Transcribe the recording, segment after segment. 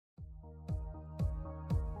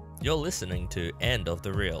You're listening to End of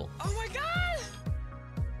the Reel. Oh my god!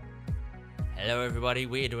 Hello everybody,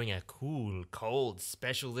 we're doing a cool, cold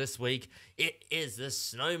special this week. It is The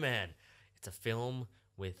Snowman. It's a film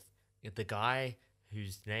with the guy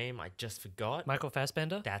whose name I just forgot. Michael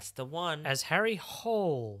Fassbender? That's the one. As Harry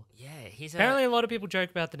Hole. Yeah, he's Apparently a lot of people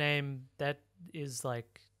joke about the name. That is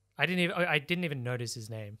like... I didn't even notice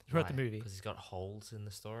his name throughout the movie. Because he's got holes in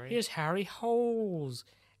the story. He is Harry Holes.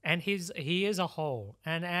 And he is a hole.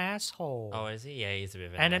 An asshole. Oh, is he? Yeah, he's a bit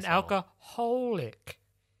of an and asshole. an alcoholic.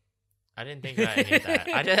 I didn't think about any of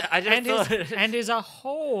that. I just thought... and is a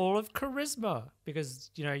hole of charisma. Because,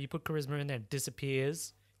 you put charisma in there, it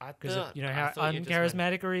disappears. Because of, how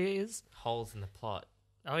uncharismatic he is. Holes in the plot.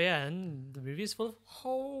 Oh, yeah, and the movie is full of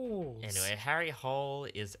holes. Anyway, Harry Hole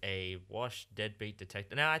is a washed deadbeat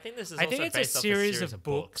detective. Now, I think this is also it's based a off series of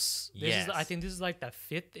books. Yes. I think this is like the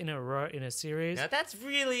fifth in a series. Now, that's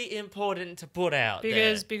really important to put out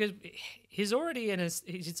because he's already in a...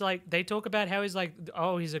 It's like, they talk about how he's like,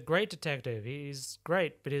 oh, he's a great detective. He's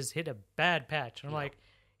great, but he's hit a bad patch. And I'm like,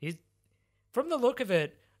 from the look of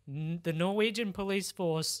it, the Norwegian police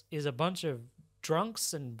force is a bunch of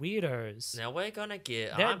drunks and weirdos. Now we're gonna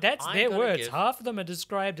get... That's their words. Half of them are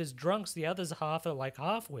described as drunks. The others half are like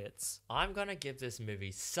half-wits. I'm gonna give this movie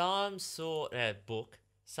some sort of book,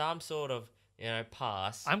 some sort of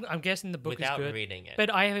pass. I'm guessing the book is good without reading it,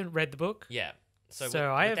 but I haven't read the book. Yeah,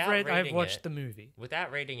 I've watched the movie.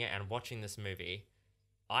 Without reading it and watching this movie,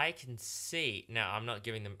 I can see. Now I'm not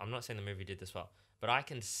saying the movie did this well, but I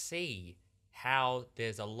can see how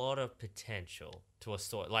there's a lot of potential to a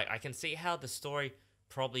story. Like, I can see how the story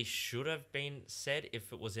probably should have been said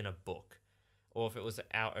if it was in a book or if it was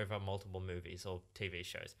out over multiple movies or TV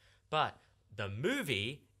shows. But the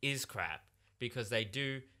movie is crap because they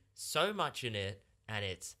do so much in it and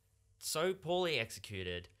it's so poorly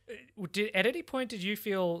executed. At any point, did you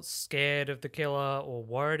feel scared of the killer or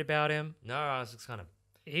worried about him? No, I was just kind of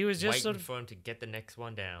waiting for him to get the next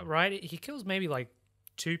one down. Right? He kills maybe like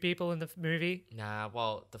 2 people in the movie. Nah,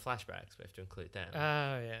 well, the flashbacks, we have to include them. Oh,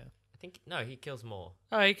 yeah. I think, no, he kills more.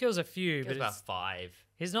 Oh, he kills a few, He kills but about 5.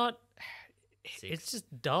 He's not... 6. It's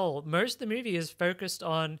just dull. Most of the movie is focused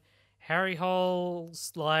on Harry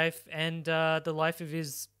Hole's life and the life of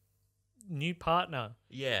his new partner.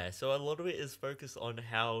 Yeah, so a lot of it is focused on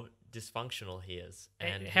how dysfunctional he is.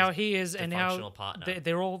 And how he is and how partner.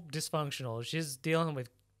 They're all dysfunctional. She's dealing with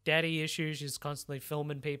daddy issues. She's constantly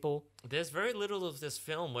filming people. There's very little of this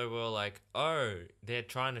film where we're like, oh, they're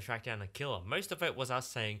trying to track down a killer. Most of it was us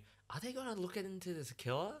saying, are they going to look into this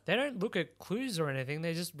killer? They don't look at clues or anything.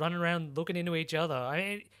 They just run around looking into each other. I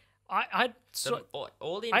mean, I'd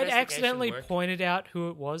accidentally pointed out who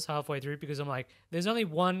it was halfway through because I'm like, there's only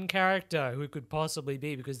one character who it could possibly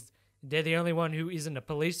be because they're the only one who isn't a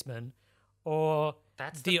policeman or...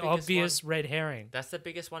 That's the obvious red herring. That's the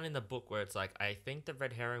biggest one in the book where it's like, I think the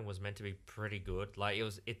red herring was meant to be pretty good. Like,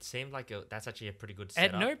 it seemed like that's actually a pretty good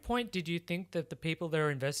setup. At no point did you think that the people they were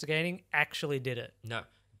investigating actually did it. No.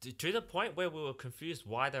 To the point where we were confused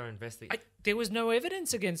why they were investigating. There was no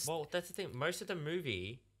evidence against... Well, that's the thing. Most of the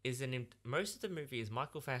movie is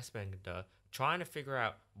Michael Fassbender trying to figure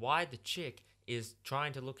out why the chick is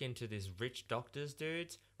trying to look into these rich doctors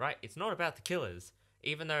dudes, right? It's not about the killers,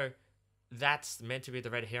 even though... That's meant to be the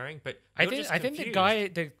red herring, but I think the guy,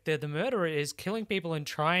 the murderer, is killing people and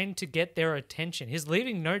trying to get their attention. He's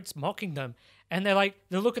leaving notes mocking them, and they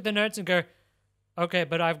look at the notes and go, "Okay,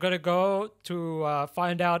 but I've got to go to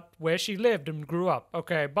find out where she lived and grew up.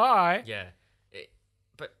 Okay, bye." Yeah,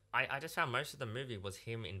 but I just found most of the movie was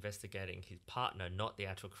him investigating his partner, not the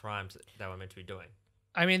actual crimes that they were meant to be doing.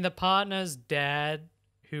 I mean, the partner's dad,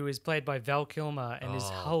 who is played by Val Kilmer and is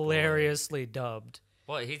hilariously dubbed.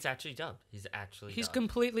 Well, he's actually dubbed. He's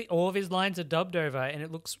completely... All of his lines are dubbed over, and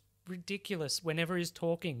it looks ridiculous whenever he's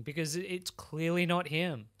talking because it's clearly not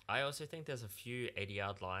him. I also think there's a few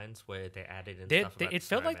 80-yard lines where they added in stuff about it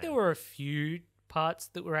felt like there were a few parts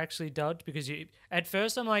that were actually dubbed because at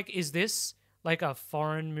first I'm like, is this like a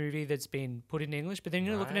foreign movie that's been put in English? But then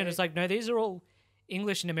you're looking at it, it's like, no, these are all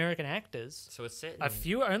English and American actors. So it's set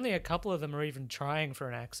in... only a couple of them are even trying for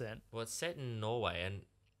an accent. Well, it's set in Norway, and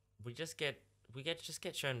we just get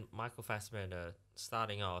shown Michael Fassbender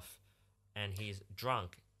starting off, and he's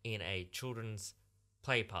drunk in a children's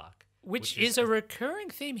play park, which is a recurring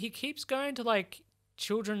theme. He keeps going to like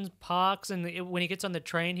children's parks, and when he gets on the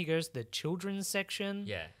train, he goes to the children's section.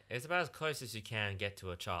 Yeah, it's about as close as you can get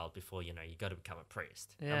to a child before you got to become a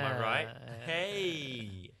priest. Am I right?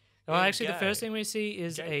 Hey. Well, actually, the first thing we see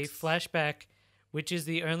is a flashback, which is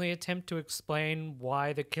the only attempt to explain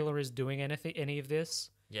why the killer is doing any of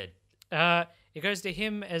this. Yeah. It goes to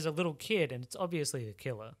him as a little kid, and it's obviously the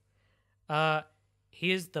killer.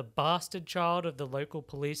 He is the bastard child of the local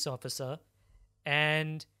police officer,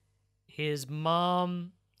 and his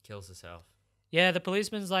mom kills herself. Yeah, the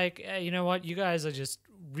policeman's like, you know what? You guys are just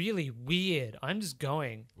really weird. I'm just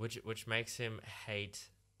going. Which makes him hate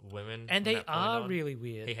women. And they are really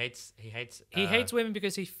weird. He hates women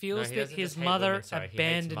because he feels that his mother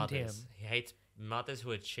abandoned him. He hates mothers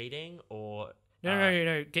who are cheating or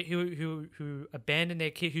no. Who abandon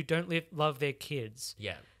their kid, who don't love their kids.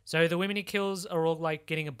 Yeah. So the women he kills are all like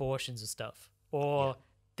getting abortions and stuff, or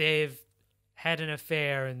they've had an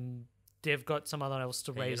affair and they've got someone else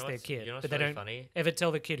to raise their kid, but they don't ever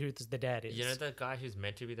tell the kid who the dad is. You know the guy who's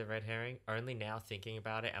meant to be the red herring? Only now thinking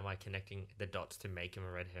about it am I connecting the dots to make him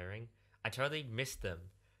a red herring. I totally missed them.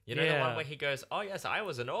 You know the one where he goes, "Oh yes, I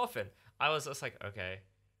was an orphan." I was just like, okay.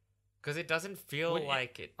 Because it doesn't feel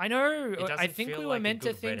like it. I know. I think we were meant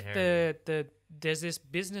to think there's this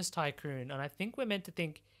business tycoon, and I think we're meant to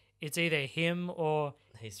think it's either him or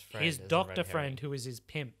his doctor friend who is his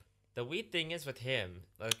pimp. The weird thing is with him,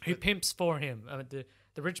 who pimps for him.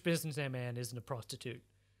 The rich businessman isn't a prostitute.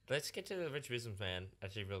 Let's get to the rich businessman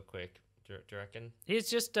actually real quick. Do you reckon? He's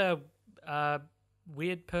just a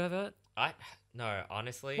weird pervert. No,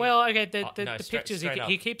 honestly. Well, okay. The pictures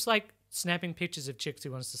he keeps like snapping pictures of chicks he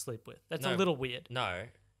wants to sleep with. That's a little weird. No,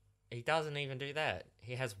 he doesn't even do that.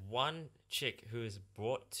 He has one chick who is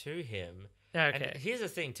brought to him. Okay. And here's the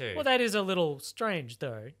thing too. Well, that is a little strange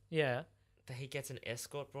though. Yeah. That he gets an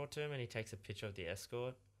escort brought to him and he takes a picture of the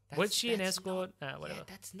escort. Was she an escort? Whatever. Yeah,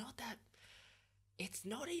 that's not that. It's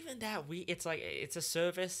not even that weird. It's like it's a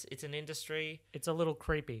service. It's an industry. It's a little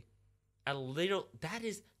creepy. A little. That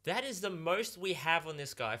is the most we have on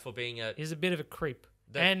this guy for being a. He's a bit of a creep.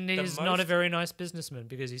 And he's not a very nice businessman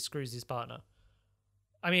because he screws his partner.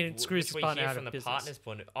 I mean, screws his partner out of business. From the partner's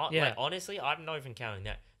point of view. Like, honestly, I'm not even counting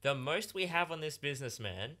that. The most we have on this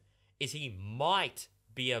businessman is he might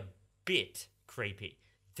be a bit creepy.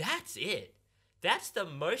 That's it. That's the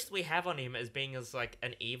most we have on him as being as like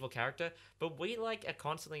an evil character. But we like are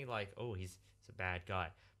constantly like, oh, he's a bad guy.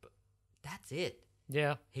 But that's it.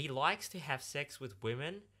 Yeah. He likes to have sex with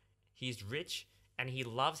women. He's rich. And he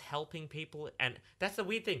loves helping people, and that's the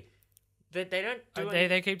weird thing. That they don't do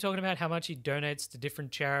they keep talking about how much he donates to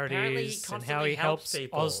different charities and how he helps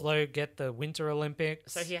Oslo get the Winter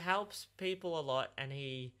Olympics. So he helps people a lot, and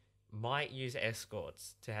he might use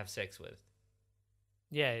escorts to have sex with.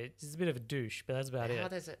 Yeah, he's a bit of a douche, but that's about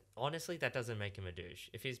it. Honestly, that doesn't make him a douche.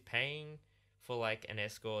 If he's paying for like an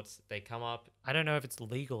escorts, they come up. I don't know if it's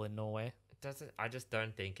legal in Norway. I just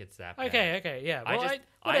don't think it's that bad. Okay, yeah. Well,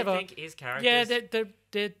 I think his characters... Yeah,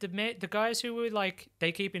 the guys who were like,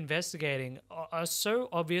 they keep investigating are so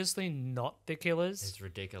obviously not the killers. It's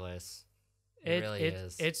ridiculous. It really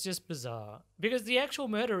is. It's just bizarre. Because the actual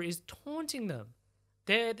murderer is taunting them.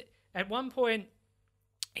 At one point,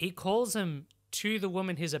 he calls them to the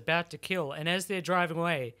woman he's about to kill, and as they're driving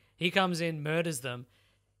away, he comes in, murders them.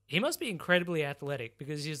 He must be incredibly athletic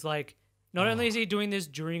because he's like... Not only is he doing this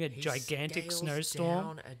during a gigantic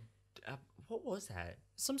snowstorm. What was that?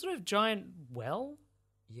 Some sort of giant well?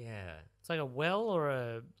 Yeah. It's like a well or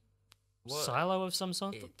a silo of some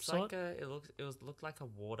sort. It's like it looked like a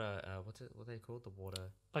water. What they called the water?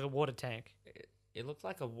 Like a water tank. It looked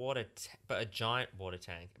like a water, but a giant water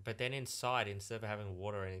tank. But then inside, instead of having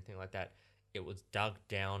water or anything like that, it was dug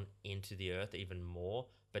down into the earth even more.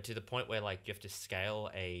 But to the point where like you have to scale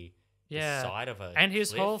the side of a and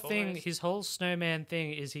his whole thing, his whole snowman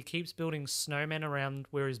thing is he keeps building snowmen around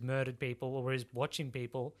where he's murdered people or where he's watching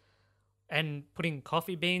people and putting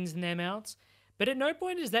coffee beans in their mouths. But at no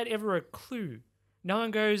point is that ever a clue. No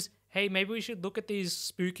one goes, hey, maybe we should look at these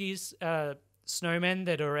spooky snowmen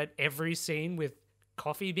that are at every scene with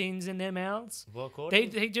coffee beans in their mouths. Well, they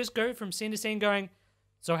just go from scene to scene going,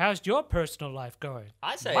 so how's your personal life going?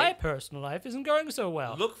 I say my personal life isn't going so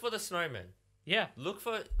well. Look for the snowman. Yeah.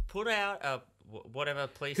 Put out a whatever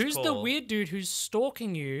police Who's the weird dude who's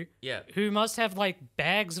stalking you? Yeah. Who must have like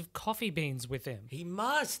bags of coffee beans with him? He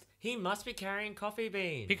must be carrying coffee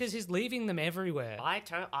beans. Because he's leaving them everywhere. I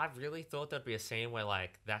really thought there'd be a scene where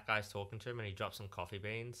like that guy's talking to him and he drops some coffee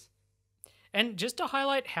beans. And just to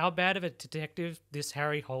highlight how bad of a detective this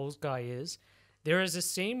Harry Holes guy is, there is a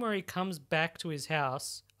scene where he comes back to his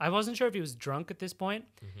house. I wasn't sure if he was drunk at this point.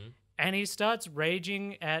 Mm-hmm. And he starts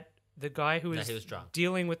raging at the guy who was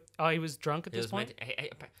dealing with... Oh, he was drunk at this point?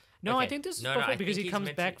 No, okay. I think this is before because he comes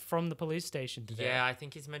back from the police station today. Yeah, I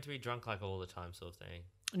think he's meant to be drunk like all the time sort of thing.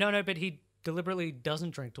 No, but he deliberately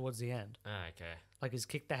doesn't drink towards the end. Ah, okay. Like he's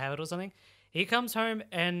kicked the habit or something. He comes home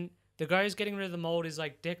and the guy who's getting rid of the mold is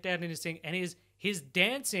like decked out in his thing and he's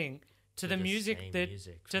dancing to the music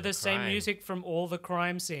from all the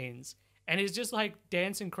crime scenes. and he's just like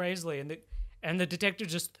dancing crazily, and the detective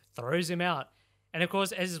just throws him out. And of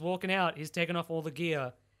course, as he's walking out, he's taking off all the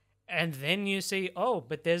gear, and then you see, oh,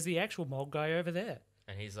 but there's the actual mold guy over there.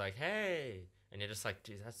 And he's like, hey. And you're just like,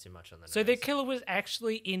 geez, that's too much on the nose. So the killer was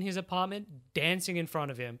actually in his apartment dancing in front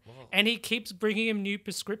of him. Whoa. And he keeps bringing him new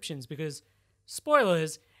prescriptions because,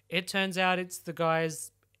 spoilers, it turns out it's the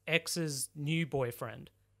guy's ex's new boyfriend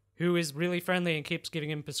who is really friendly and keeps giving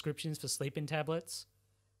him prescriptions for sleeping tablets.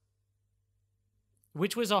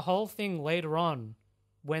 Which was a whole thing later on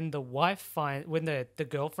when the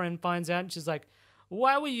girlfriend finds out and she's like,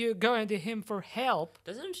 why were you going to him for help?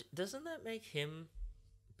 Doesn't that make him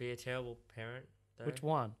be a terrible parent, though? Which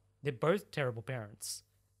one? They're both terrible parents.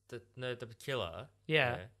 The killer.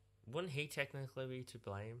 Yeah. Wouldn't he technically be to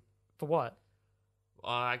blame? For what?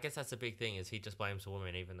 I guess that's the big thing, is he just blames the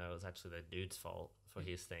woman even though it was actually the dude's fault for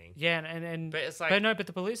his thing. Yeah, and but it's like, but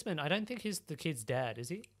the policeman, I don't think he's the kid's dad, is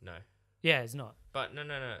he? No. Yeah, he's not. But no.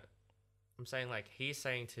 I'm saying, like, he's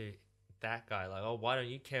saying to that guy, like, oh, why don't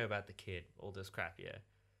you care about the kid? All this crap, yeah.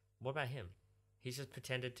 What about him? He's just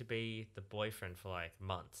pretended to be the boyfriend for, like,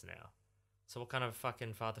 months now. So what kind of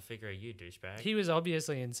fucking father figure are you, douchebag? He was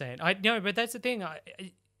obviously insane. No, but that's the thing.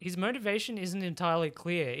 His motivation isn't entirely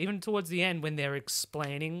clear, even towards the end when they're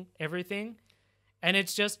explaining everything. And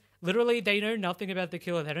it's just, literally, they know nothing about the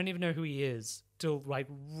killer. They don't even know who he is till, like,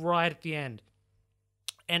 right at the end.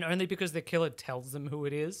 And only because the killer tells them who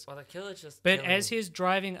it is. Well, the killer just... But as he's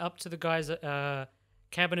driving up to the guy's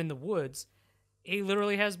cabin in the woods, he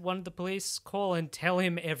literally has one of the police call and tell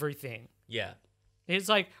him everything. Yeah. It's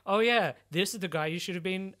like, oh yeah, this is the guy you should have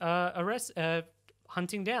been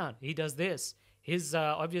hunting down. He does this. He's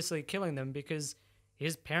obviously killing them because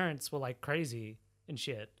his parents were like crazy and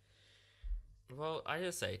shit. Well, I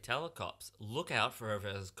just say, tell the cops, look out for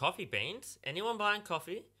whoever's coffee beans, anyone buying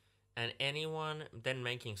coffee, and anyone then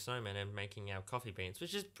making snowmen and making our coffee beans,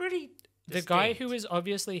 which is pretty distinct. The guy who is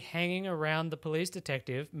obviously hanging around the police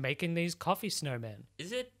detective making these coffee snowmen.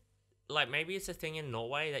 Is it, like, maybe it's a thing in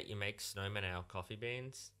Norway that you make snowmen out of coffee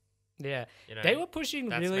beans? Yeah. You know, they were pushing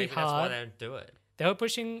really hard. That's why they don't do it. They were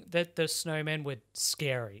pushing that the snowmen were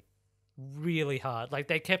scary really hard. Like,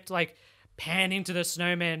 they kept, like, panning to the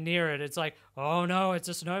snowman near it. It's like, oh no, it's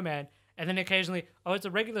a snowman. And then occasionally, oh, it's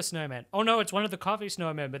a regular snowman. Oh no, it's one of the coffee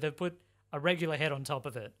snowmen, but they've put a regular head on top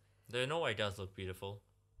of it. The Norway does look beautiful.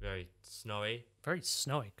 Very snowy. Very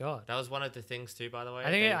snowy, God. That was one of the things too, by the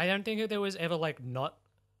way. I don't think that there was ever, like, not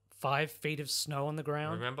 5 feet of snow on the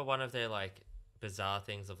ground. Remember one of their, like, bizarre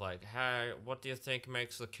things of, like, hey, what do you think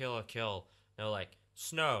makes the killer kill? They're like,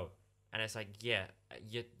 snow. And it's like, yeah,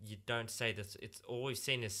 you don't say this. It's all we've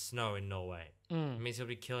seen is snow in Norway. It means he'll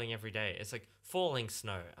be killing every day. It's like falling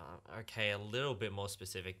snow. Okay, a little bit more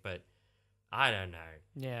specific, but I don't know.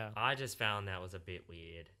 Yeah. I just found that was a bit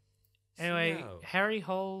weird. Anyway, Snow. Harry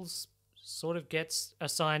Holes sort of gets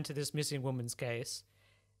assigned to this missing woman's case.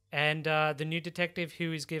 And the new detective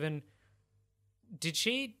who is given... Did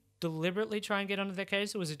she deliberately try and get onto the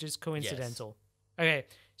case, or was it just coincidental? Yes. Okay,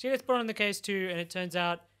 she gets brought on the case too, and it turns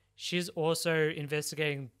out she's also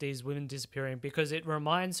investigating these women disappearing because it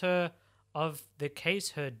reminds her of the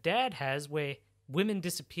case her dad has where women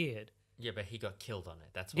disappeared. Yeah, but he got killed on it.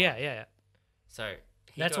 That's why. Yeah. So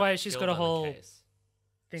that's why she's got a whole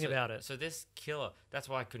thing about it. So this killer, that's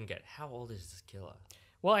why I couldn't get. How old is this killer?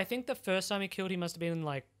 Well, I think the first time he killed, he must have been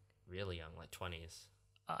like really young, like 20s.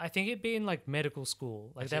 I think he'd be in like medical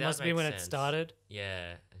school. Like, actually, that must have been when sense. It started.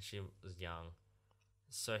 Yeah, and she was young.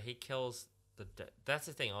 So he kills that's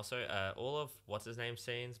the thing. Also, all of what's his name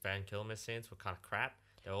scenes, Van Kilmer's scenes were kind of crap.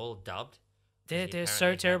 They're all dubbed. They're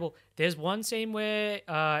so terrible. There's one scene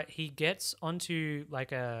where he gets onto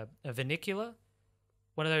like a vernacular,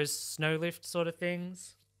 one of those snow lift sort of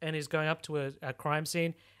things, and he's going up to a crime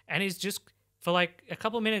scene, and he's just for like a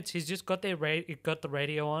couple minutes he's just got the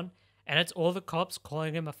radio on, and it's all the cops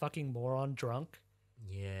calling him a fucking moron drunk.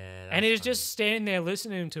 Yeah, and he's just standing there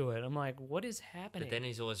listening to it. I'm like, what is happening? But then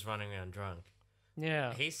he's always running around drunk.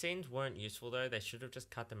 Yeah. His scenes weren't useful, though. They should have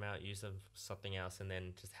just cut them out, used them for something else, and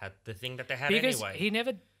then just had the thing that they had because anyway. He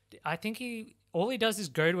never... I think all he does is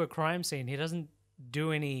go to a crime scene. He doesn't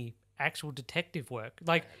do any actual detective work.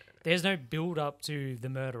 Like, there's no build-up to the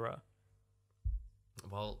murderer.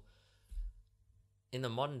 Well, in the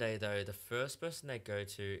modern day, though, the first person they go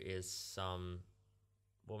to is some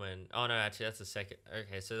woman. Oh, no, actually, that's the second.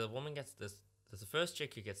 Okay, so the woman gets this. There's the first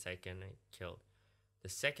chick who gets taken and killed. The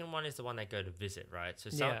second one is the one they go to visit, right?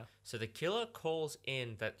 So the killer calls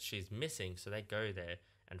in that she's missing, so they go there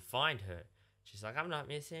and find her. She's like, I'm not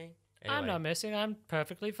missing. Anyway, I'm not missing. I'm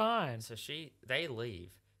perfectly fine. So they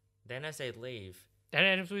leave. Then as they leave,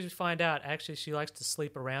 And as we find out, actually, she likes to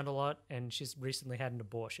sleep around a lot, and she's recently had an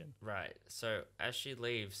abortion. Right. So as she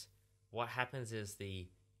leaves, what happens is the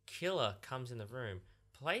killer comes in the room,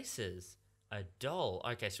 places a doll.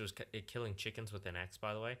 Okay, she was killing chickens with an axe,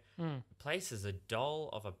 by the way. Places a doll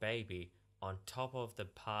of a baby on top of the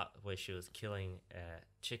part where she was killing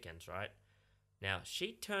chickens, right? Now,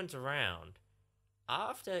 she turns around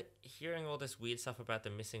after hearing all this weird stuff about the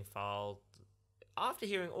missing file, after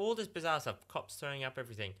hearing all this bizarre stuff, cops turning up,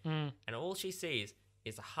 everything, and all she sees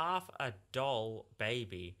is half a doll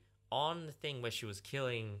baby on the thing where she was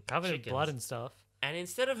killing covered chickens. in blood and stuff. And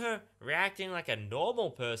instead of her reacting like a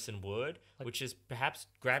normal person would, which is perhaps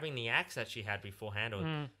grabbing the axe that she had beforehand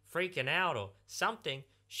or freaking out or something,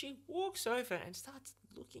 she walks over and starts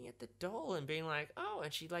looking at the doll and being like, oh,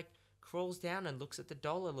 and she like crawls down and looks at the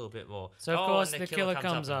doll a little bit more. So of course the killer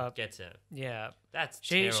comes up and gets her. Yeah, that's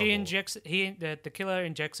she terrible. She injects the killer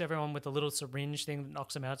injects everyone with a little syringe thing that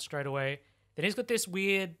knocks them out straight away. Then he's got this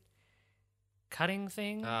weird cutting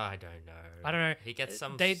thing. I don't know. He gets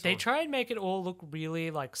some. They try and make it all look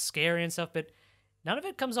really like scary and stuff, but none of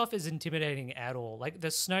it comes off as intimidating at all. Like the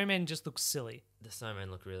snowmen just look silly. The snowmen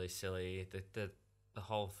look really silly. The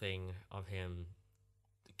whole thing of him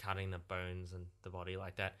cutting the bones and the body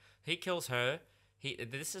like that. He kills her.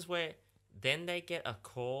 This is where then they get a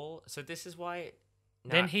call. So this is why.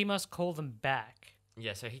 Then he must call them back.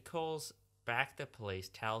 Yeah. So he calls back the police,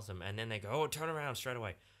 tells them, and then they go, "Oh, turn around straight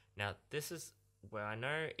away." Now this is where I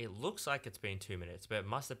know it looks like it's been 2 minutes, but it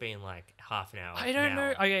must have been like half an hour. I don't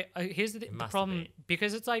know. Okay, here's the problem.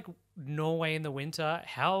 Because it's like Norway in the winter,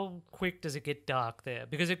 how quick does it get dark there?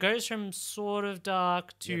 Because it goes from sort of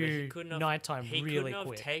dark to nighttime really quick. He couldn't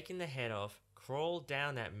have taken the head off, crawled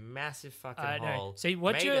down that massive fucking hole, See,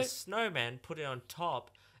 made a snowman, put it on top,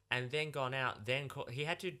 and then gone out. Then he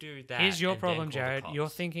had to do that. Here's your problem, Jared. You're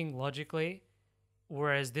thinking logically.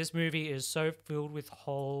 Whereas this movie is so filled with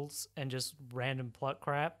holes and just random plot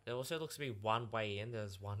crap. It also looks to be one way in.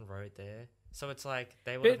 There's one road there. So it's like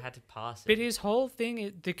they would have had to pass it. But his whole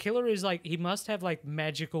thing, the killer is like, he must have like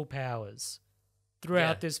magical powers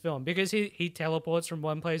throughout this film. Because he teleports from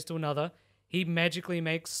one place to another. He magically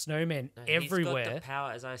makes snowmen everywhere. He's got the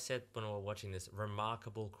power, as I said when we were watching this,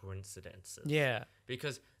 remarkable coincidences. Yeah.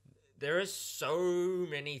 Because there are so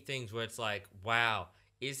many things where it's like, wow,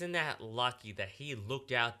 isn't that lucky that he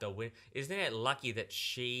looked out the window? Isn't it lucky that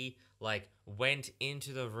she like went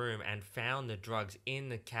into the room and found the drugs in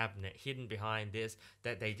the cabinet hidden behind this,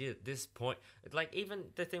 that they did at this point? Like even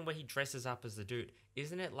the thing where he dresses up as the dude,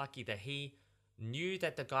 isn't it lucky that he knew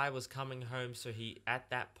that the guy was coming home, so he at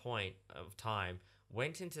that point of time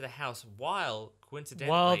went into the house while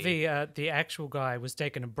the actual guy was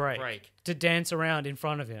taking a break to dance around in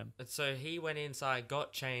front of him. And so he went inside,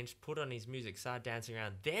 got changed, put on his music, started dancing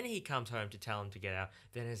around. Then he comes home to tell him to get out.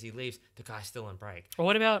 Then as he leaves, the guy's still on break. Or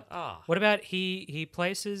what about he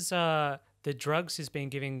places the drugs he's been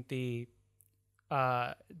giving the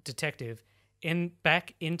detective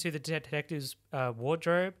back into the detective's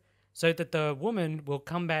wardrobe so that the woman will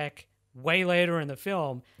come back way later in the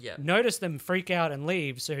film, notice them, freak out, and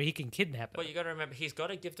leave so he can kidnap her. Well, you got to remember, he's got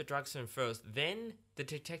to give the drugs to him first. Then the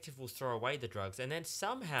detective will throw away the drugs, and then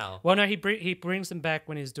somehow... Well, no, he brings them back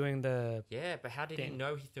when he's doing the... Yeah, but how did he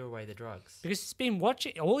know he threw away the drugs? Because he's been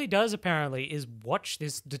watching... All he does, apparently, is watch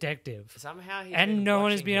this detective. Somehow he's and no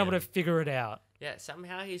one has been able to figure it out. Yeah,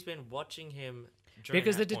 somehow he's been watching him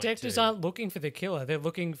because the detectives aren't looking for the killer. They're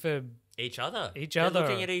looking for... Each other. They're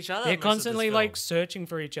looking at each other. They're constantly like searching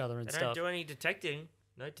for each other and they stuff. They don't do any detecting.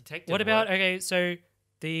 No detective. What about so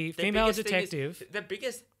the female detective? The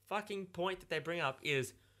biggest fucking point that they bring up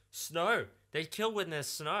is snow. They kill when there's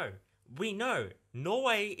snow. We know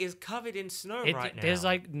Norway is covered in snow right now. There's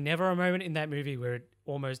like never a moment in that movie where it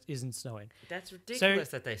almost isn't snowing. That's ridiculous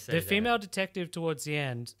that they say the female detective towards the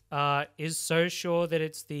end is so sure that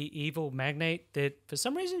it's the evil magnate that for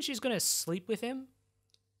some reason she's going to sleep with him.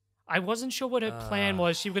 I wasn't sure what her plan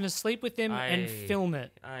was. She was going to sleep with him and film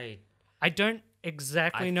it. I don't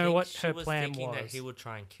exactly know what her plan was. Thinking that he would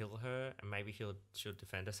try and kill her, and maybe she'll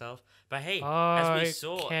defend herself. But hey, as we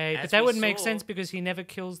saw, but that wouldn't make sense because he never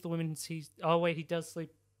kills the women. He does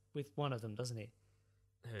sleep with one of them, doesn't he?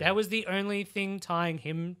 Who? That was the only thing tying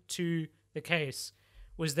him to the case,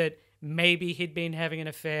 was that maybe he'd been having an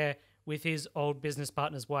affair with his old business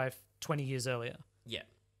partner's wife 20 years earlier. Yeah.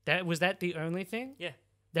 Was that the only thing? Yeah.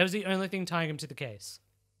 That was the only thing tying him to the case,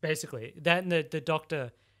 basically. That and the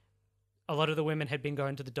doctor, a lot of the women had been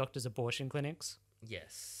going to the doctor's abortion clinics.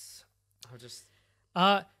 Yes.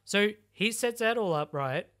 So he sets that all up,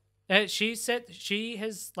 right? She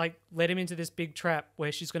has like led him into this big trap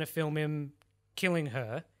where she's going to film him killing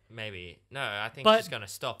her. Maybe. No, I think But- she's going to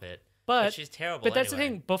stop it. But But she's terrible But that's anyway.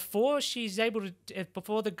 the thing. Before she's able to,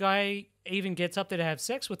 before the guy even gets up there to have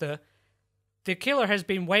sex with her, the killer has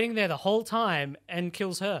been waiting there the whole time and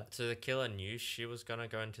kills her. So the killer knew she was going to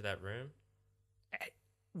go into that room?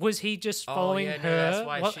 Was he just Oh, following yeah, no, her? that's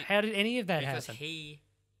why she- How did any of that Because happen?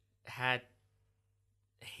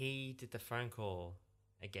 he did the phone call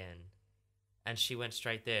again. And she went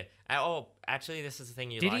straight there. Oh, actually, this is the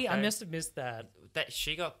thing you Did like, he? I though. must have missed that. That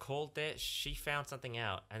she got called there. She found something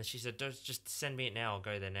out, and she said, "Just send me it now. I'll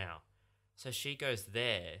go there now." So she goes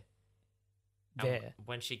there. and There.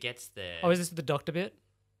 when she gets there, Oh, is this the doctor bit?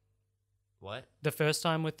 what? The first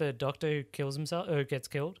time with the doctor who kills himself or gets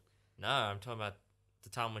killed? No, I'm talking about the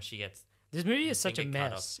time when she gets. This movie is such a Finger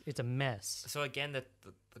cut mess. It's a mess. So again, the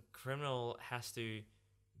criminal has to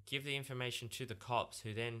give the information to the cops,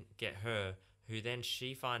 who then get her, who then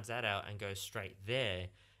she finds that out and goes straight there.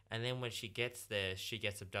 And then when she gets there, she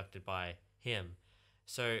gets abducted by him.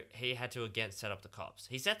 So he had to again set up the cops.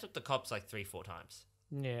 He sets up the cops like 3-4 times.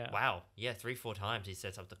 Yeah. Wow. Yeah, 3-4 times he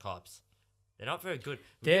sets up the cops. They're not very good. You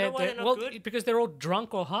They're, know why they're not well, good? because they're all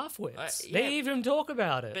drunk or half-wits. Yeah. They even talk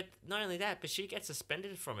about it. But not only that, but she gets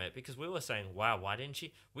suspended from it because we were saying, wow, why didn't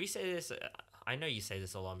she? We say this, I know you say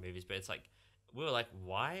this a lot in movies, but it's like, we were like,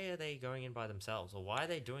 why are they going in by themselves? Or why are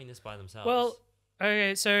they doing this by themselves? Well,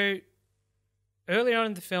 okay, so earlier on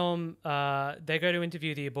in the film, they go to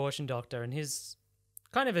interview the abortion doctor, and he's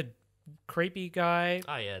kind of a creepy guy.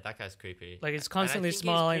 oh yeah, that guy's creepy. Like, he's And I constantly think he's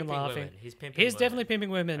smiling and pimping laughing. women. He's pimping He's women. definitely pimping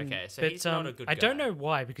women. Okay, so but, he's not a good I don't guy. know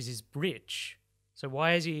why, because he's rich. So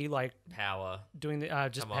why is he, like, Power. doing the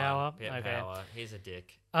just Come power? on. Yeah, Okay. power. He's a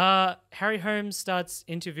dick. Harry Holmes starts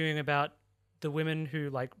interviewing about the women who,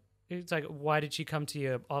 like, it's like, why did she come to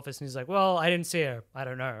your office? And he's like, well, I didn't see her. I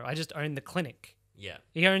don't know. I just own the clinic. Yeah.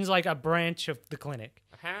 He owns, like, a branch of the clinic.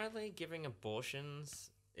 Apparently, giving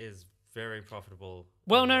abortions is very profitable.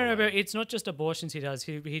 Well, in no, Norway. but it's not just abortions he does.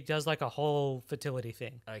 He does, like, a whole fertility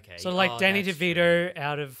thing. Okay. So, like, Danny that's DeVito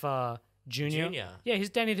out of Junior. Junior. Yeah, he's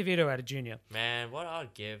Danny DeVito out of Junior. Man, what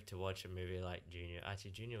I'd give to watch a movie like Junior.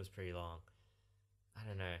 Actually, Junior was pretty long. I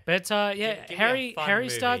don't know. But, yeah, Give me a Harry fun Harry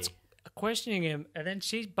movie. starts questioning him, and then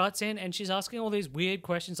she butts in, and she's asking all these weird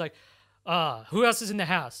questions like, who else is in the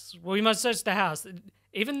house? Well, we must search the house.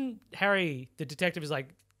 Even Harry, the detective, is like,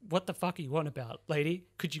 what the fuck are you on about, lady?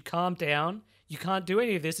 Could you calm down? You can't do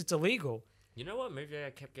any of this. It's illegal. You know what movie I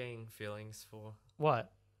kept getting feelings for?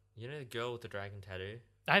 What? You know the girl with the dragon tattoo?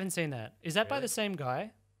 I haven't seen that. Is that by Really? the same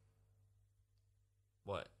guy?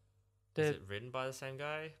 What? The, Is it written by the same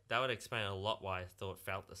guy? That would explain a lot why I thought it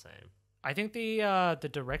felt the same. I think the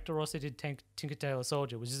director also did Tinker Tailor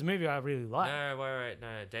Soldier, which is a movie I really like. No, wait,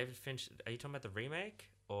 no. David Finch. Are you talking about the remake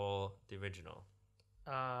or the original?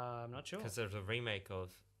 I'm not sure. Because there's a remake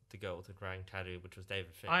of The Girl with the Dragon Tattoo, which was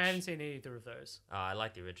David Finch. I haven't seen either of those. I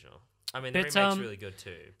like the original. I mean, the But, remake's really good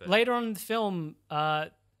too. But Later on in the film,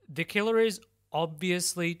 the killer is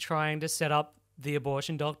obviously trying to set up the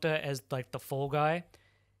abortion doctor as like the fall guy.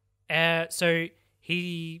 So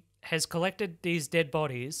he has collected these dead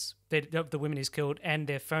bodies of the women he's killed and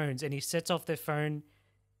their phones, and he sets off their phone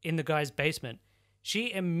in the guy's basement.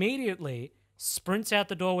 She immediately sprints out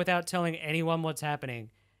the door without telling anyone what's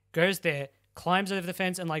happening, goes there, climbs over the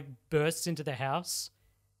fence, and like bursts into the house.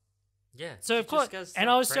 yeah. So she of course, just goes and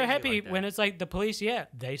I was so crazy happy like that. when it's like the police, yeah,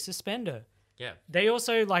 they suspend her. Yeah. They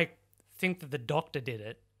also like think that the doctor did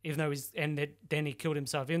it, even though then he killed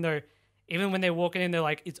himself. Even when they're walking in, they're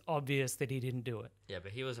like, it's obvious that he didn't do it. Yeah,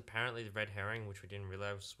 but he was apparently the red herring, which we didn't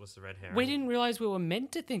realize was the red herring. We didn't realize we were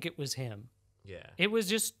meant to think it was him. Yeah. It was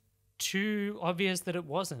just too obvious that it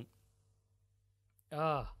wasn't.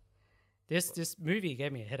 This movie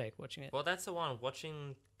gave me a headache watching it. Well, that's the one.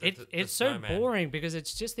 Watching It's so Snowman. boring because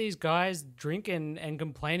it's just these guys drinking and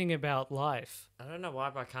complaining about life. I don't know why,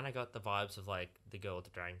 but I kind of got the vibes of like The Girl with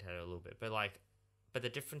the Dragon Tattoo a little bit. But the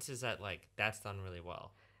difference is that like that's done really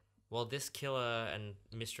well. Well, this killer and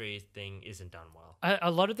mystery thing isn't done well. A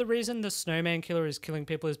lot of the reason the Snowman killer is killing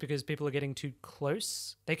people is because people are getting too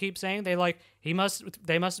close. They keep saying they must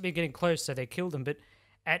have been getting close, so they killed him. But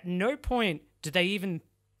at no point do they even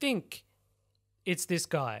think it's this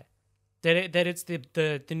guy, that it's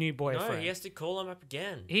the new boyfriend. No, he has to call him up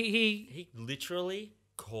again. He literally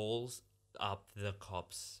calls up the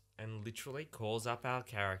cops and literally calls up our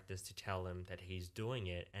characters to tell them that he's doing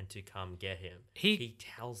it and to come get him. He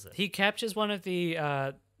tells them. He captures one of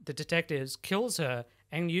the detectives, kills her,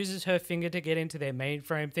 and uses her finger to get into their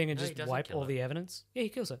mainframe thing and No, he just doesn't wipe kill all her. the evidence. Yeah, he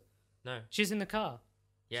kills her. No. She's in the car.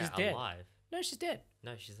 Yeah, she's dead. alive. No, she's dead.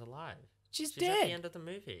 No, she's alive. She's She's at dead. the end of the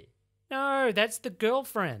movie. No, that's the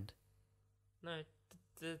girlfriend. No,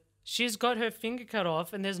 She's got her finger cut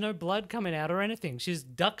off and there's no blood coming out or anything. She's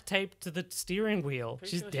duct taped to the steering wheel.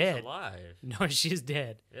 Pretty She's sure dead. She's alive. No, she's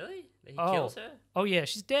dead. Really? He kills her? Oh, yeah,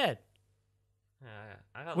 she's dead.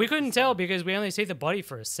 We couldn't tell because we only see the body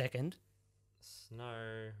for a second.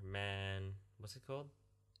 Snowman. What's it called?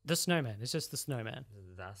 The Snowman. It's just the Snowman.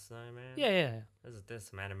 The Snowman? Yeah. There's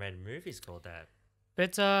some animated movies called that.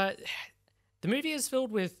 But the movie is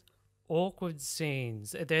filled with awkward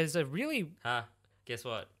scenes. There's a really... Guess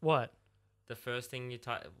what? What? The first thing you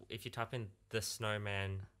type... If you type in the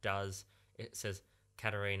Snowman does, it says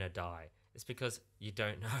Katarina die. It's because you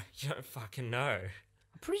don't know. You don't fucking know.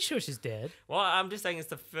 I'm pretty sure she's dead. Well, I'm just saying it's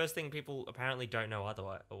the first thing people apparently don't know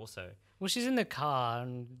otherwise also. Well, she's in the car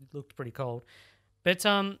and looked pretty cold. But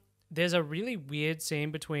there's a really weird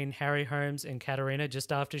scene between Harry Holmes and Katarina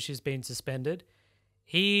just after she's been suspended.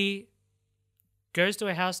 He goes to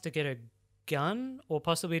her house to get a gun or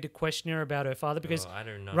possibly to question her about her father because I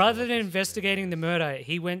don't know rather than investigating the murder,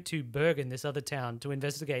 he went to Bergen, this other town, to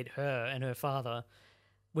investigate her and her father,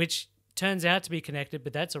 which turns out to be connected,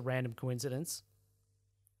 but that's a random coincidence.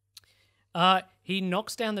 He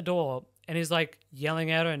knocks down the door and is like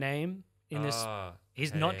yelling out her name in this.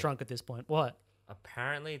 He's not drunk at this point. What?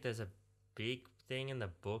 Apparently, there's a big thing in the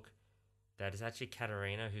book that is actually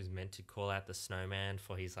Katarina who's meant to call out the Snowman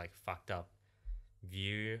for his like fucked up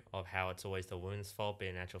view of how it's always the woman's fault, but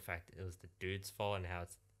in actual fact, it was the dude's fault and how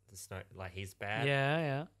it's the snow like he's bad.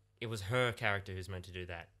 Yeah. It was her character who's meant to do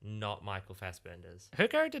that, not Michael Fassbender's. Her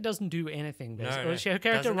character doesn't do anything, basically. No. Her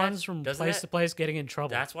character runs from place to place getting in trouble.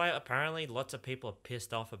 That's why apparently lots of people are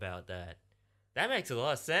pissed off about that. That makes a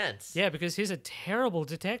lot of sense. Yeah, because he's a terrible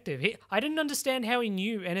detective. I didn't understand how he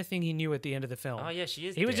knew anything he knew at the end of the film. Oh, yeah, she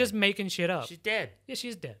is He was just making shit up. She's dead. Yeah,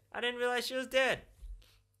 she's dead. I didn't realize she was dead.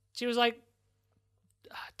 She was like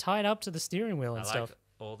tied up to the steering wheel and stuff. Like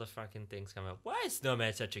all the fucking things come up. Why is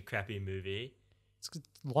Snowman such a crappy movie? It's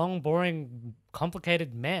a long, boring,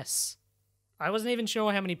 complicated mess. I wasn't even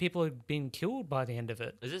sure how many people had been killed by the end of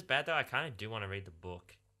it. Is this bad though? I kind of do want to read the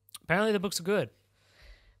book. Apparently the books are good.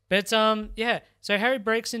 But yeah, so Harry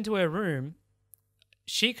breaks into her room.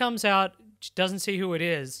 She comes out, doesn't see who it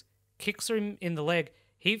is, kicks her in the leg.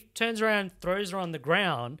 He turns around, throws her on the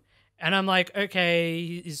ground, and I'm like,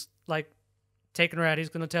 okay, he's like taking her out. He's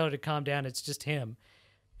going to tell her to calm down. It's just him.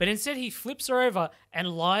 But instead he flips her over and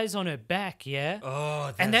lies on her back, yeah?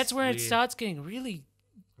 Oh, and that's where it starts getting really...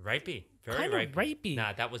 rapey. Very kind of rapey.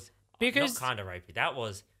 Nah, that was because not kind of rapey. That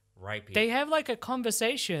was rapey. They have like a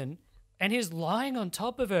conversation... And he's lying on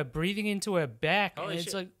top of her, breathing into her back. Holy and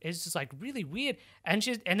shit. it's just like really weird. And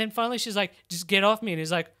then finally she's like, just get off me. And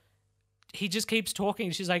he's like, he just keeps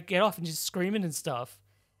talking. She's like, get off, and she's screaming and stuff.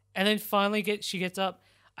 And then finally she gets up.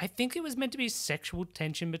 I think it was meant to be sexual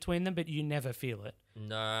tension between them, but you never feel it.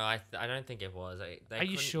 No, I don't think it was. Are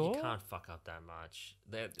you sure? You can't fuck up that much.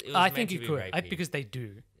 I think you could, because they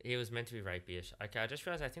do. It was meant to be rapey-ish. Okay, I just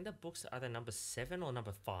realized I think the book's either number 7 or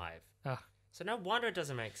number 5. So no wonder it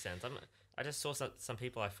doesn't make sense. I just saw some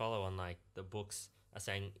people I follow on like the books are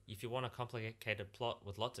saying if you want a complicated plot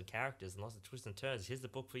with lots of characters and lots of twists and turns, here's the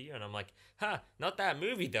book for you. And I'm like, not that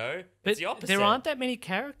movie though. It's the opposite. There aren't that many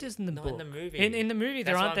characters in the book. In the movie. In the movie,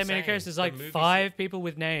 there aren't that many characters. There's like 5 people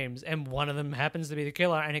with names, and one of them happens to be the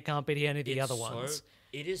killer, and it can't be any of the other ones.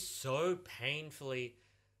 It is so painfully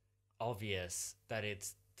obvious that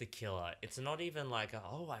it's the killer. It's not even like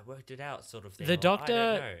I worked it out sort of thing. The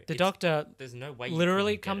doctor there's no way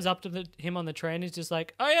literally comes up to him on the train. He's just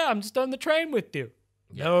like, oh yeah, I'm just on the train with you.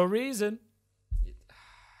 Yeah. No reason.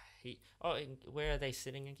 Where are they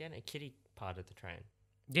sitting again? A kiddie part of the train.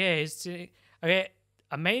 Yeah, he's sitting. Okay,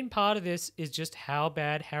 a main part of this is just how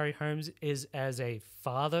bad Harry Holmes is as a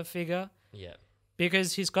father figure. Yeah.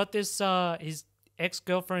 Because he's got this his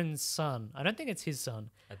ex-girlfriend's son. I don't think it's his son.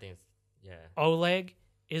 I think it's Oleg.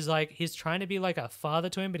 Is like he's trying to be like a father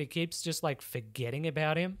to him, but he keeps just like forgetting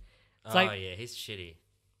about him. It's he's shitty.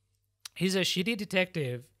 He's a shitty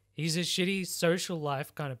detective. He's a shitty social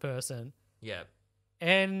life kind of person. Yeah.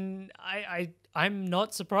 And I'm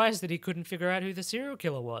not surprised that he couldn't figure out who the serial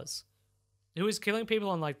killer was. Who was killing people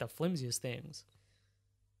on like the flimsiest things.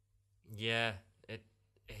 Yeah.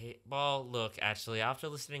 Well, look, actually, after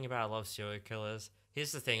listening about a lot of serial killers,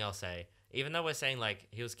 here's the thing I'll say. Even though we're saying, like,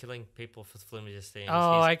 he was killing people for flimsiest things.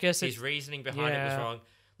 I guess his reasoning behind it was wrong.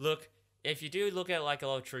 Look, if you do look at, like, a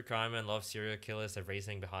lot of true crime and a lot of serial killers, the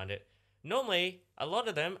reasoning behind it, normally, a lot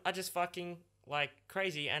of them are just fucking, like,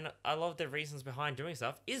 crazy, and a lot of the reasons behind doing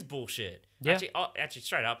stuff is bullshit. Yeah. Actually,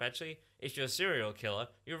 straight up, if you're a serial killer,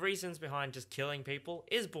 your reasons behind just killing people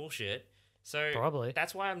is bullshit. So, probably.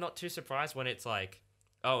 That's why I'm not too surprised when it's like,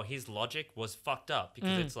 oh, his logic was fucked up,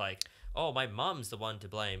 because it's like, oh, my mum's the one to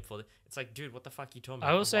blame for it's like, dude, what the fuck are you talking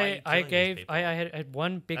about? I will say I had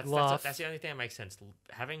one big laugh. That's the only thing that makes sense.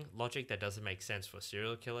 Having logic that doesn't make sense for a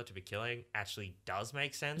serial killer to be killing actually does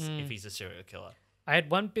make sense if he's a serial killer. I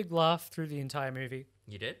had one big laugh through the entire movie.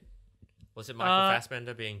 You did? Was it Michael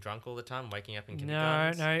Fassbender being drunk all the time, waking up in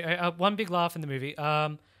kindergartens? No. One big laugh in the movie.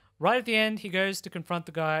 Right at the end, he goes to confront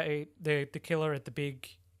the guy, the killer at the big,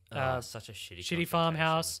 such a shitty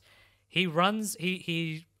farmhouse. He runs.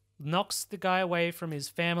 He knocks the guy away from his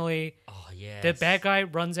family. Oh yeah. The bad guy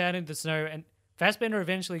runs out into the snow, and Fassbender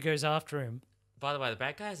eventually goes after him. By the way, the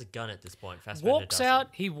bad guy has a gun at this point. Fassbender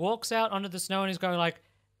He walks out onto the snow, and he's going like,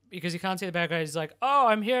 because he can't see the bad guy, he's like, "Oh,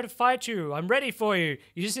 I'm here to fight you. I'm ready for you."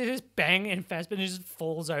 You just see this bang, and Fassbender just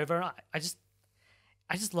falls over. I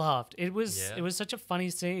just laughed. It was such a funny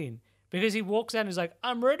scene because he walks out and he's like,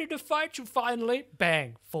 "I'm ready to fight you." Finally,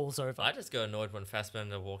 bang, falls over. I just got annoyed when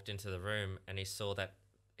Fassbender walked into the room and he saw that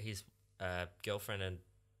his girlfriend and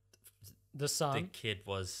the son,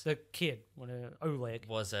 Oleg,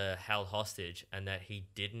 was held hostage, and that he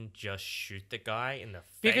didn't just shoot the guy in the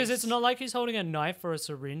face. Because it's not like he's holding a knife or a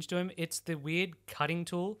syringe to him. It's the weird cutting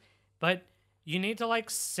tool, but you need to like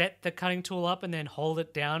set the cutting tool up and then hold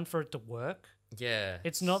it down for it to work. Yeah,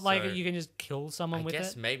 it's not like you can just kill someone with it. I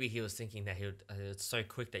guess maybe he was thinking that it's so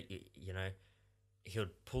quick that you know he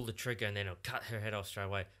would pull the trigger and then he'll cut her head off straight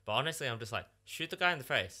away. But honestly, I'm just like, shoot the guy in the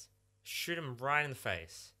face, shoot him right in the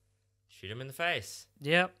face. Shoot him in the face.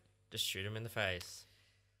 Yep. Just shoot him in the face.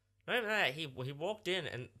 Not even that. He walked in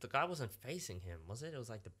and the guy wasn't facing him, was it? It was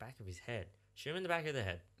like the back of his head. Shoot him in the back of the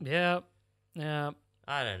head. Yep. Yeah.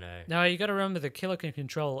 I don't know. No, you got to remember the killer can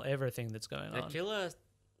control everything that's going on. The killer...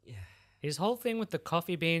 Yeah. His whole thing with the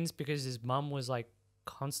coffee beans, because his mum was like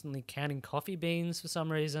constantly counting coffee beans for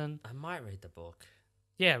some reason. I might read the book.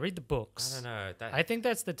 Yeah, read the books. I don't know. I think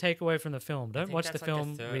that's the takeaway from the film. Don't watch the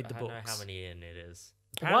film, read the books. I don't know how many in it is.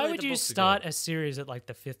 Apparently why would you start a series at like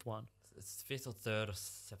the 5th one? It's 5th or 3rd or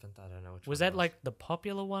 7th. I don't know which one. Was that like the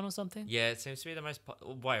popular one or something? Yeah, it seems to be the most...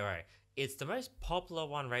 Wait. It's the most popular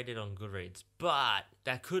one rated on Goodreads, but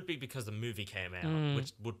that could be because the movie came out,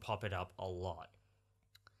 which would pop it up a lot.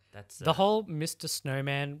 That's the whole Mr.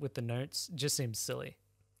 Snowman with the notes just seems silly.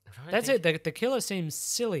 That's it. The killer seems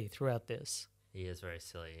silly throughout this. He is very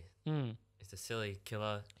silly. He's a silly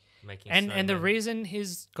killer. And the reason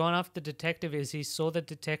he's gone after the detective is he saw the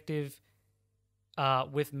detective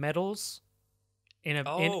with medals in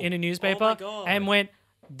a newspaper and went,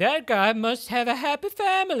 "That guy must have a happy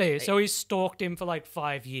family." So he stalked him for like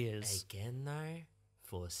 5 years. Again, though,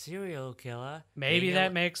 for a serial killer, maybe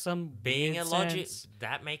that makes some sense.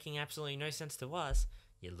 That making absolutely no sense to us.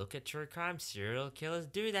 You look at true crime, serial killers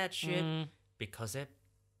do that shit because they're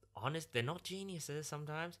honest. They're not geniuses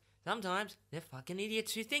sometimes. Sometimes they're fucking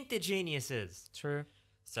idiots who think they're geniuses. True.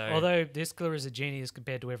 So, although this killer is a genius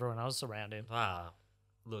compared to everyone else around him. Wow.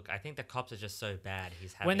 Look, I think the cops are just so bad.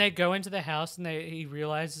 When they go into the house and he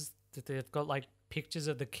realizes that they've got like pictures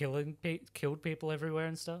of the killed people everywhere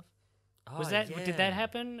and stuff. Oh, did that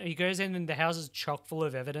happen? He goes in and the house is chock full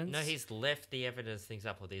of evidence. No, he's left the evidence things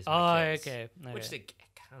up with these. Okay. Which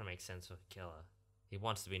kind of makes sense for a killer. He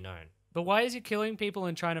wants to be known. But why is he killing people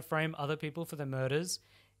and trying to frame other people for the murders?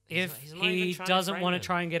 If he doesn't want to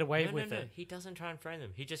try and get away with it. He doesn't try and frame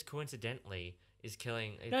them. He just coincidentally is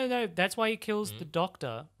killing. No, that's why he kills the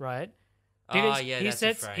doctor, right? Because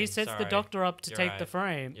he sets the doctor up to take the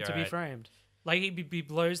frame to be framed. Like he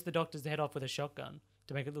blows the doctor's head off with a shotgun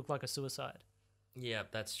to make it look like a suicide. Yeah,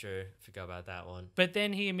 that's true. Forgot about that one. But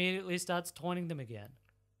then he immediately starts taunting them again.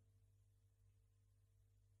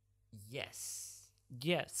 Yes.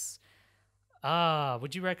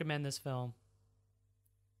 Would you recommend this film?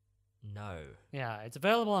 No. Yeah, it's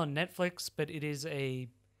available on Netflix, but it is a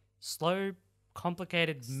slow,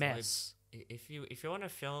 complicated mess. If you want a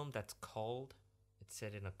film that's cold, it's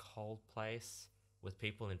set in a cold place with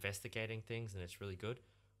people investigating things, and it's really good,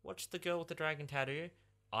 watch The Girl with the Dragon Tattoo.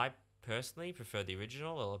 I personally prefer the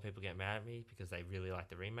original. A lot of people get mad at me because they really like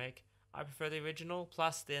the remake. I prefer the original.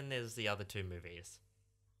 Plus, then there's the other 2 movies.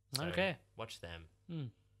 So okay. Watch them.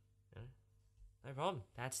 No problem.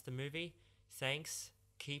 That's the movie. Thanks.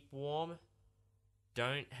 Keep warm.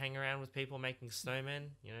 Don't hang around with people making snowmen.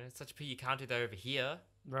 You know, you can't do that over here.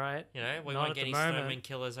 Right. You know, we won't get any snowman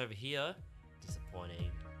killers over here.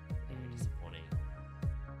 Disappointing. Disappointing.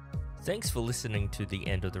 Thanks for listening to The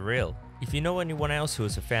End of the Reel. If you know anyone else who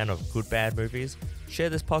is a fan of good bad movies, share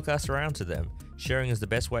this podcast around to them. Sharing is the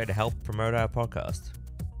best way to help promote our podcast.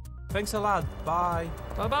 Thanks a lot. Bye.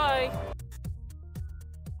 Bye-bye.